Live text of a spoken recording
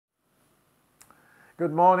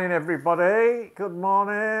Good morning, everybody. Good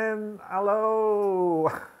morning. Hello.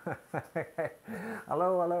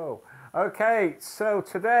 Hello, hello. Okay, so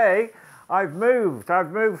today I've moved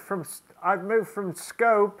from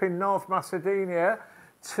Scope in North Macedonia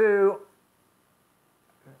to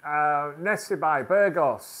Nesibai,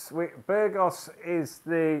 Burgos. Burgos is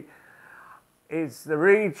the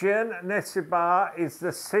region, Nesibai is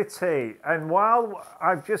the city. And while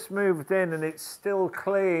I've just moved in and it's still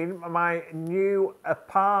clean, my new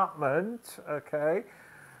apartment, okay,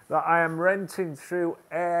 that I am renting through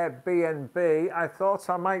Airbnb, I thought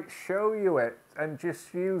I might show you it and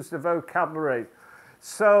just use the vocabulary.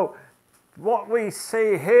 So what we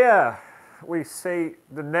see here, we see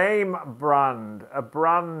the name brand, a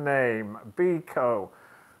brand name, Beko,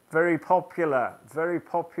 very popular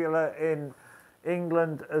in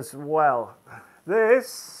England as well.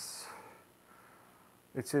 This,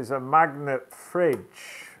 it is a magnet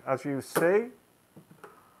fridge, as you see.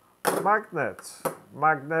 Magnet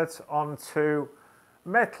onto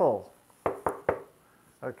metal.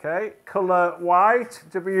 Okay, colour white,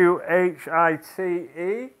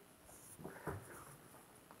 W-H-I-T-E.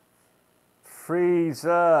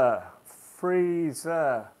 Freezer.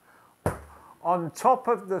 On top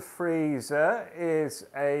of the freezer is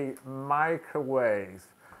a microwave.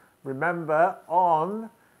 Remember,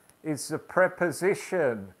 on is the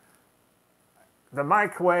preposition. The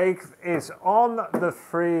microwave is on the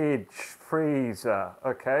freezer,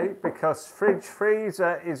 okay? Because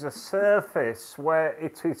freezer is a surface where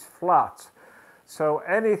it is flat. So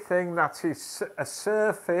anything that is a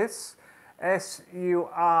surface,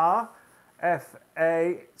 S-U-R-F-A-C-H,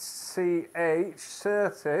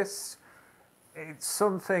 surface,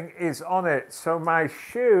 something is on it. So my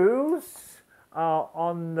shoes are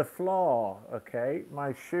on the floor, okay?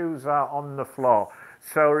 My shoes are on the floor.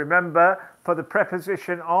 So remember, for the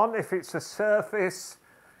preposition on, if it's a surface,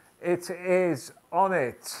 it is on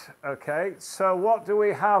it, okay? So what do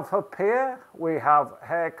we have up here? We have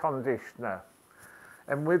air conditioner.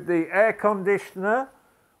 And with the air conditioner,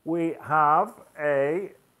 we have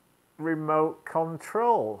a remote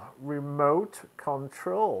control.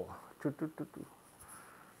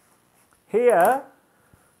 Here,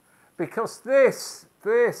 because this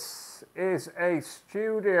is a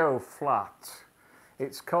studio flat.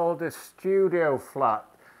 It's called a studio flat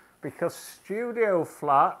because studio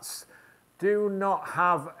flats do not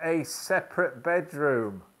have a separate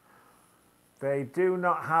bedroom. They do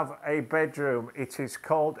not have a bedroom. It is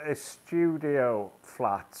called a studio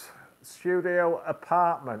flat. Studio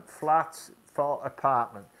apartment, flat for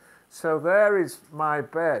apartment. So there is my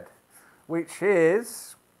bed, which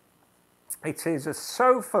is, it is a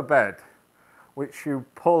sofa bed, which you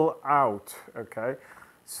pull out, okay?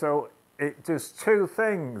 So it does two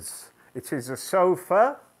things. It is a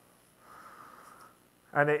sofa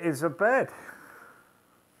and it is a bed.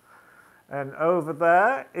 And over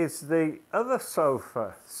there is the other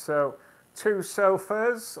sofa. So two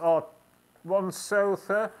sofas or one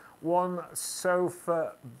sofa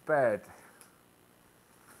bed.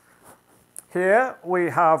 Here we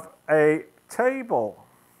have a table.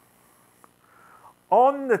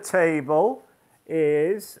 On the table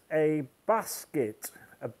is a basket.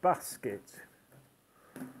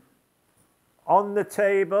 On the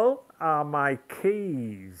table are my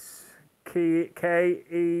keys.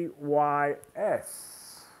 K-E-Y-S.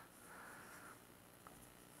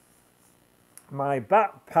 My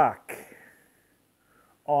backpack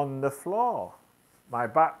on the floor. My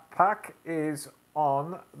backpack is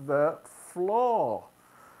on the floor.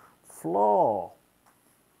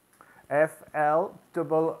 F-L-O-O-R.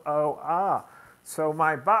 So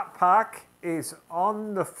my backpack is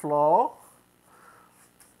on the floor.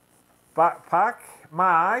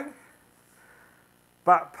 My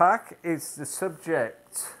backpack is the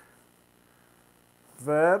subject.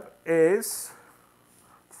 Verb is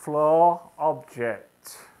floor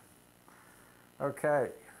object.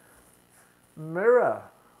 Okay. Mirror.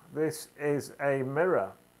 This is a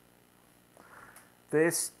mirror.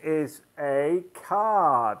 This is a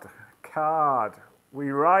card. We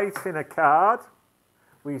write in a card.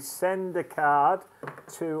 We send a card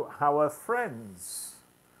to our friends.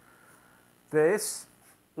 This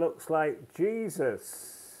looks like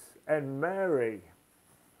Jesus and Mary.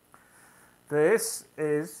 This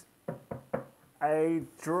is a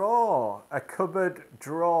drawer, a cupboard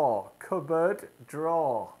drawer.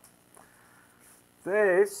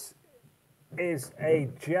 This is a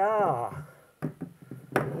jar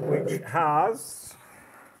which has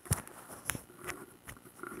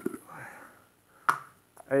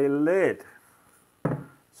a lid.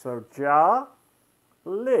 So jar,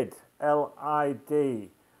 lid,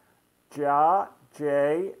 L-I-D. Jar,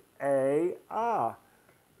 Jar.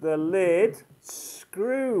 The lid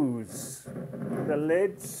screws. The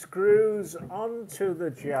lid screws onto the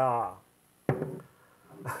jar.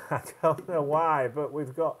 I don't know why, but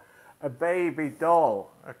we've got a baby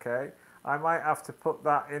doll, okay? I might have to put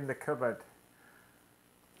that in the cupboard.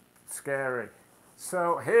 Scary.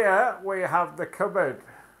 So here we have the cupboard.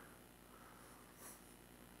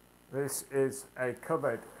 This is a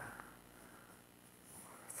cupboard.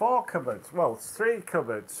 4 cupboards, well, 3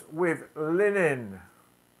 cupboards with linen.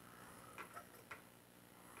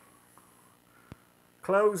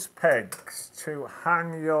 Clothes pegs to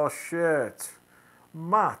hang your shirt.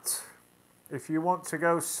 Mat, if you want to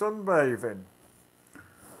go sunbathing.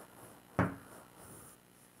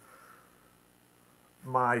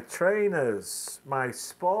 My trainers, my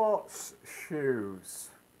sports shoes.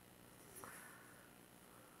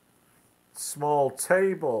 Small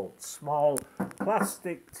table, small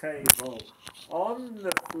plastic table on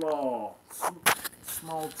the floor.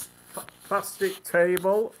 Small plastic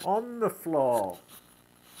table on the floor.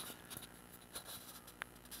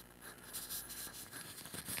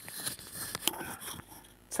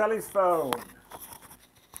 Telephone,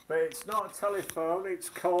 but it's not a telephone, it's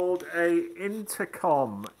called a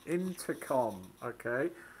intercom, okay?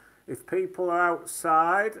 If people are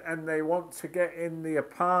outside and they want to get in the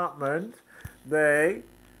apartment, they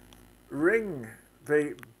ring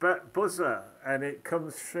the buzzer and it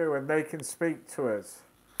comes through and they can speak to us.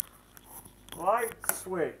 Light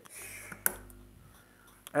switch,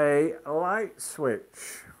 a light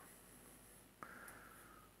switch.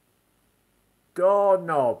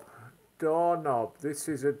 Doorknob, this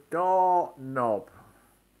is a doorknob.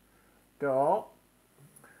 Door.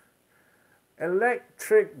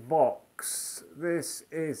 Electric box, this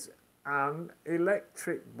is an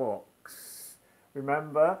electric box.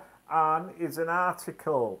 Remember, an is an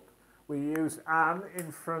article. We use an in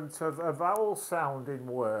front of a vowel sounding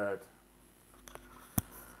word.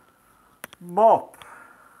 Mop,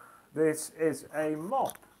 this is a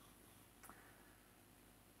mop.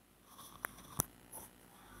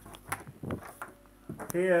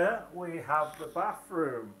 Here we have the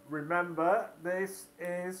bathroom. Remember, this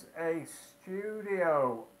is a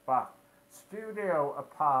studio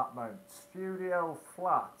apartment, studio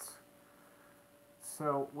flat.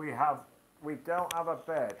 So we don't have a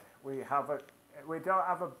bed. We don't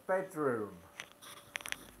have a bedroom.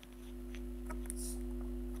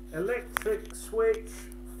 Electric switch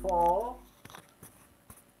for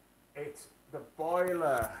it's the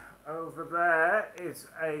boiler. Over there is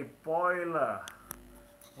a boiler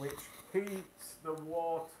which heats the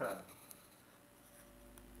water.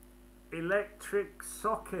 Electric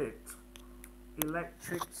socket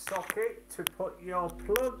to put your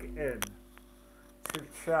plug in to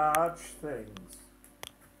charge things.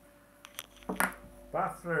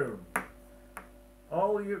 Bathroom.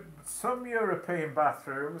 Some European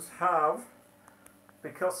bathrooms have,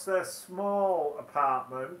 because they're small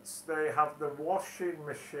apartments, they have the washing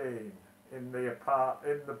machine in the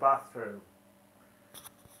bathroom.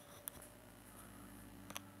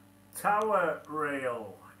 Towel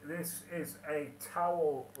rail. This is a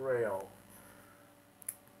towel rail.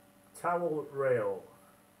 Towel rail.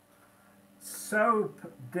 Soap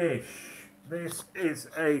dish. This is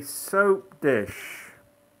a soap dish.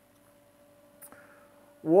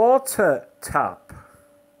 Water tap.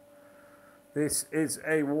 This is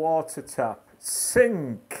a water tap.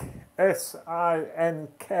 Sink.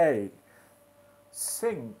 S-I-N-K.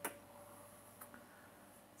 Sink.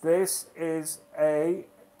 This is a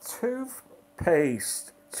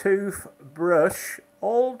toothbrush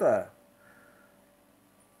holder.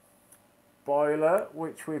 Boiler,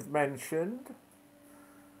 which we've mentioned.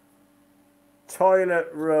 Toilet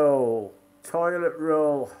roll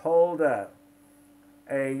holder.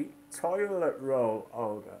 A toilet roll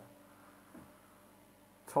holder.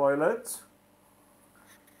 Toilet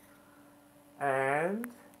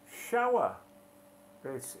and shower.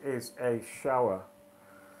 This is a shower.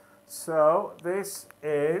 So this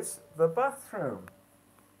is the bathroom.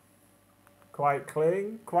 Quite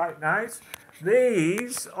clean, quite nice.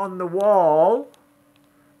 These on the wall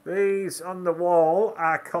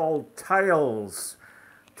are called tiles.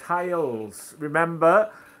 Tiles.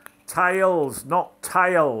 Remember, tiles, not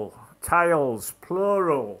tile. Tiles,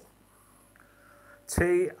 plural.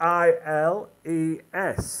 T-I-L-E-S.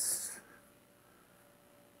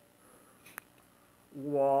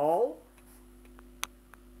 Wall.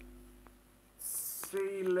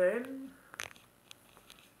 Ceiling.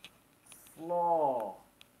 Floor.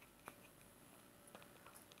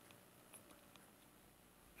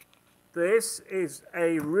 This is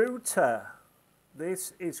a router.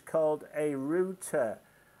 This is called a router.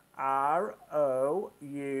 R-O-U-T-E-R,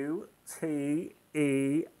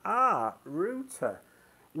 router,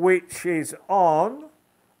 which is on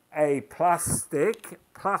a plastic,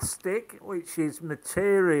 which is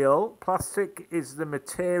material. Plastic is the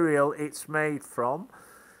material it's made from.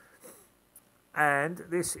 And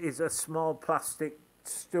this is a small plastic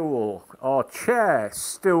stool or chair.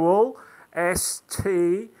 Stool,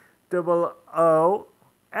 S-T-O-O-L,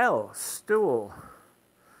 stool.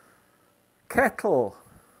 Kettle,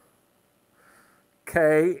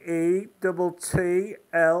 K-E-T-T-L-E.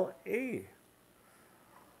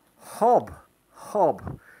 Hob,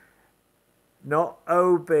 not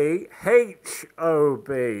O-B,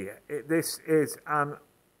 H-O-B. This is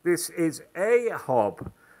a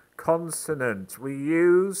hob, consonant. We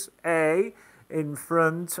use A in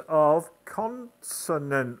front of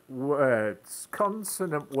consonant words.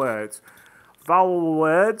 Vowel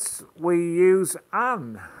words, we use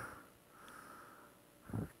an.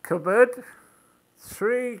 Cupboard,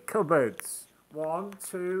 3 cupboards. 1,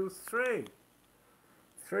 2, 3.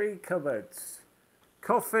 3 cupboards.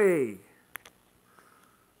 Coffee,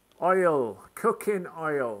 oil, cooking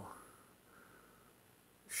oil,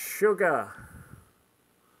 sugar,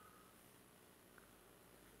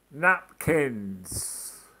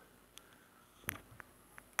 napkins,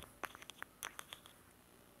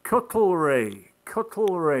 cutlery,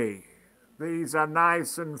 these are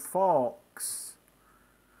knives and forks,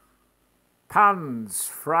 pans,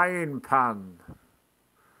 frying pan,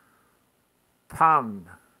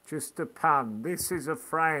 just a pan, this is a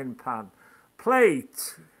frying pan,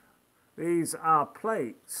 plate, these are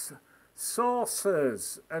plates,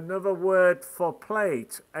 saucers, another word for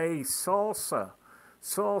plate, a saucer,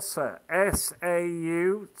 S-A-U-C-E-R.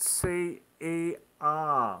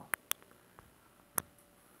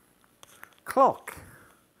 Clock.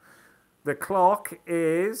 The clock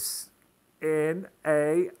is in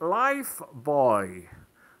a life buoy.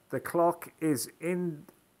 The clock is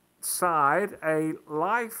inside a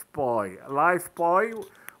life buoy. A life buoy,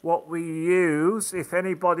 what we use if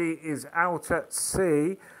anybody is out at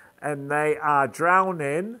sea and they are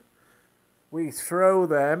drowning, we throw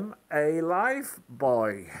them a life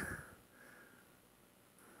buoy.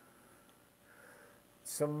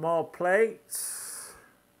 Some more plates,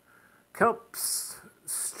 cups,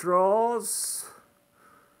 straws.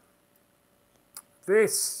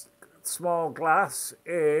 This small glass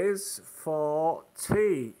is for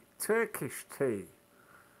tea, Turkish tea.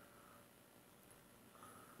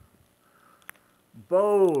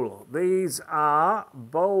 Bowl, these are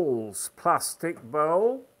bowls, plastic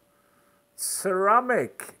bowl.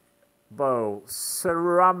 Ceramic bowl,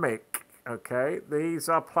 okay, these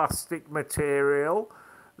are plastic material,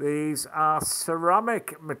 these are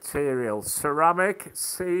ceramic material, ceramic,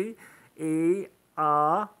 C-E-R-M-I-C.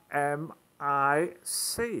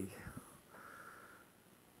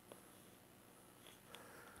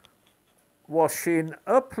 Washing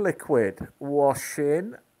up liquid,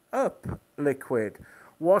 Washing up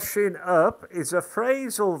is a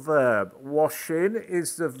phrasal verb. Washing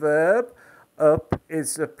is the verb, up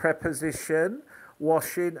is the preposition.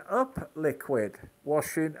 Washing up liquid.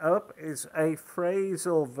 Washing up is a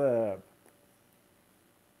phrasal verb.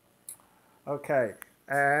 Okay,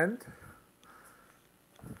 and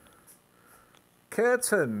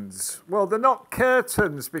curtains. Well, they're not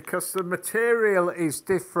curtains because the material is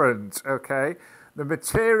different, okay? The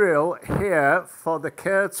material here for the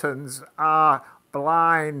curtains are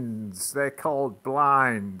blinds. They're called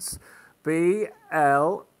blinds.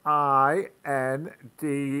 B-L-I-N-D-S.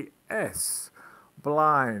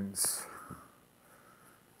 Blinds.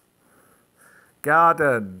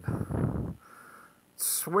 Garden.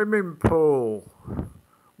 Swimming pool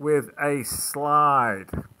with a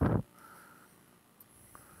slide.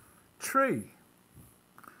 Tree.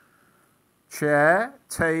 Chair,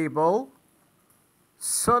 table,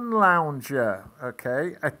 sun lounger,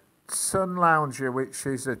 okay, a sun lounger, which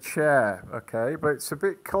is a chair, okay, but it's a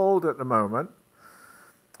bit cold at the moment.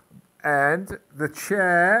 And the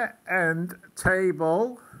chair and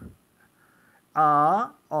table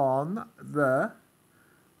are on the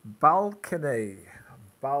balcony.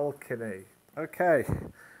 Okay,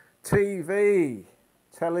 TV,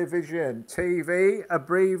 television, TV,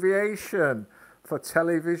 abbreviation for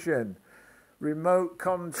television. Remote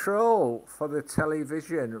control for the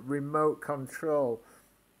television, remote control.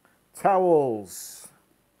 Towels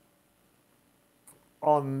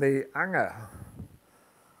on the hanger.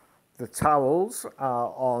 The towels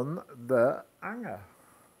are on the hanger.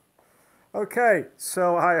 Okay,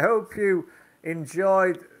 so I hope you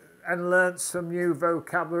enjoyed and learnt some new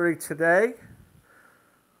vocabulary today.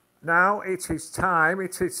 Now it is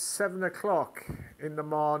 7 o'clock in the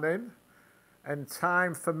morning, and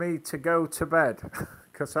time for me to go to bed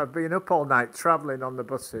because I've been up all night travelling on the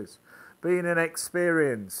buses. Been an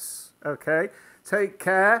experience, okay? Take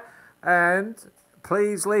care, and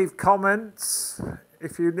please leave comments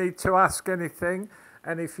if you need to ask anything,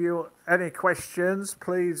 and if you any questions,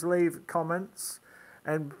 please leave comments,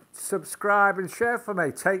 and subscribe and share for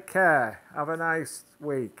me. Take care. Have a nice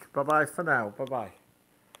week. Bye-bye for now. Bye-bye.